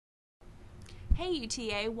Hey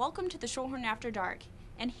UTA, welcome to the Shorthorn After Dark,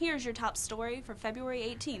 and here's your top story for February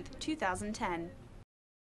 18th, 2010.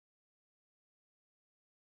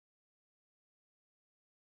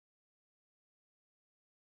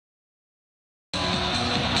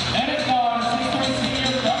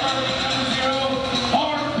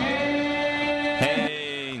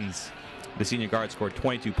 Haynes. The senior guard scored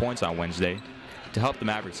 22 points on Wednesday to help the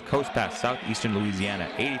Mavericks coast past southeastern Louisiana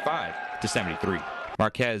 85-73.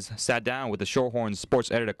 Marquez sat down with the Shorthorn sports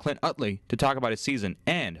editor Clint Utley to talk about his season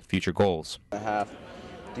and future goals. Do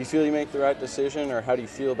you feel you make the right decision, or how do you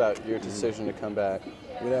feel about your decision to come back?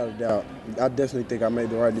 Without a doubt, I definitely think I made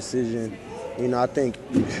the right decision. I think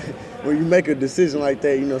when you make a decision like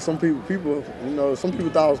that, some people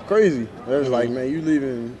thought I was crazy. They was like, man, you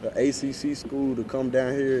leaving the ACC school to come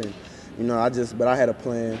down here, and but I had a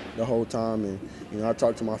plan the whole time, and I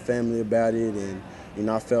talked to my family about it, and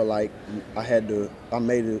I felt like I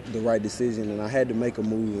made the right decision, and I had to make a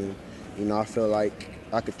move, and I felt like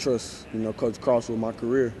I could trust, Coach Cross with my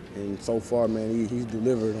career, and so far, man, he's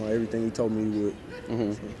delivered on everything he told me he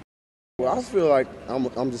would. Well, I just feel like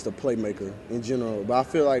I'm just a playmaker in general, but I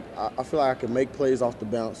feel like I can make plays off the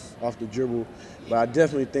bounce, off the dribble, but I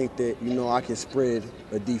definitely think that I can spread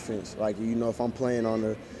a defense. Like if I'm playing on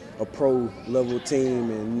a pro level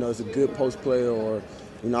team and it's a good post player, or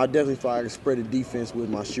I definitely feel like I can spread the defense with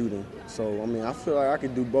my shooting. So I feel like I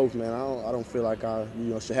could do both, man. I don't feel like I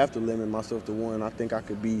should have to limit myself to one. I think I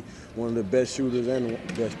could be one of the best shooters and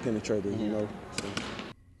the best penetrators. So.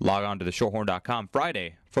 Log on to theshorthorn.com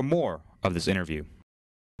Friday for more of this interview.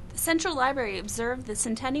 The Central Library observed the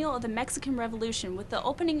centennial of the Mexican Revolution with the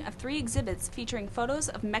opening of 3 exhibits featuring photos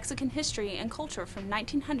of Mexican history and culture from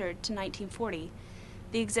 1900 to 1940.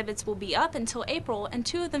 The exhibits will be up until April, and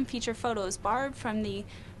 2 of them feature photos borrowed from the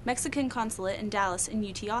Mexican consulate in Dallas and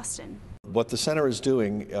UT Austin. What the center is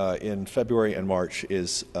doing in February and March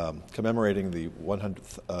is commemorating the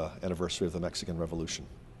 100th anniversary of the Mexican Revolution.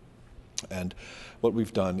 And what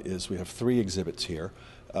we've done is we have 3 exhibits here,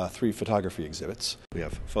 3 photography exhibits. We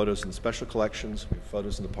have photos in the special collections, we have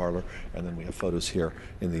photos in the parlor, and then we have photos here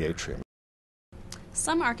in the atrium.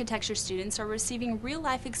 Some architecture students are receiving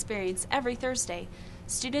real-life experience every Thursday.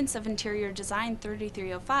 Students of Interior Design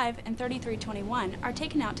 3305 and 3321 are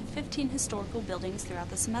taken out to 15 historical buildings throughout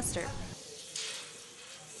the semester.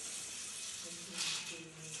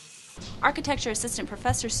 Architecture Assistant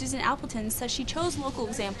Professor Susan Appleton says she chose local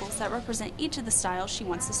examples that represent each of the styles she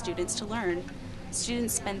wants the students to learn.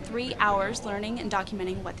 Students spend 3 hours learning and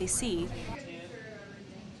documenting what they see.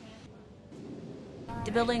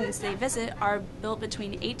 The buildings they visit are built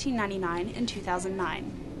between 1899 and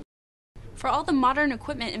 2009. For all the modern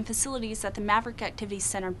equipment and facilities that the Maverick Activities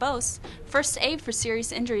Center boasts, first aid for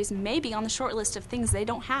serious injuries may be on the short list of things they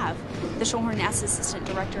don't have. The Shorthorn asked Assistant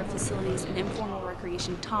Director of Facilities and Informal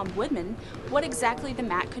Recreation Tom Woodman what exactly the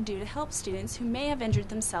MAC could do to help students who may have injured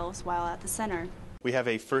themselves while at the center. We have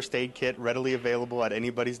a first aid kit readily available at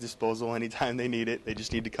anybody's disposal anytime they need it. They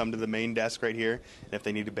just need to come to the main desk right here. And if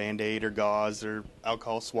they need a Band-Aid or gauze or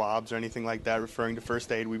alcohol swabs or anything like that referring to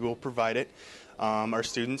first aid, we will provide it. Our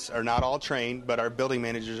students are not all trained, but our building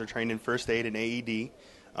managers are trained in first aid and AED.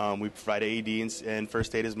 We provide AED and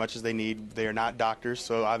first aid as much as they need. They are not doctors,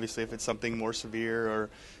 so obviously if it's something more severe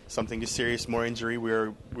or something serious, more injury,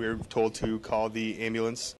 we're told to call the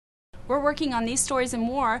ambulance. We're working on these stories and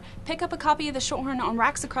more. Pick up a copy of the Shorthorn on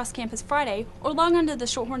racks across campus Friday, or log on to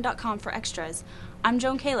theshorthorn.com for extras. I'm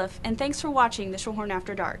Joan Califf, and thanks for watching the Shorthorn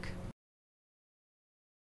After Dark.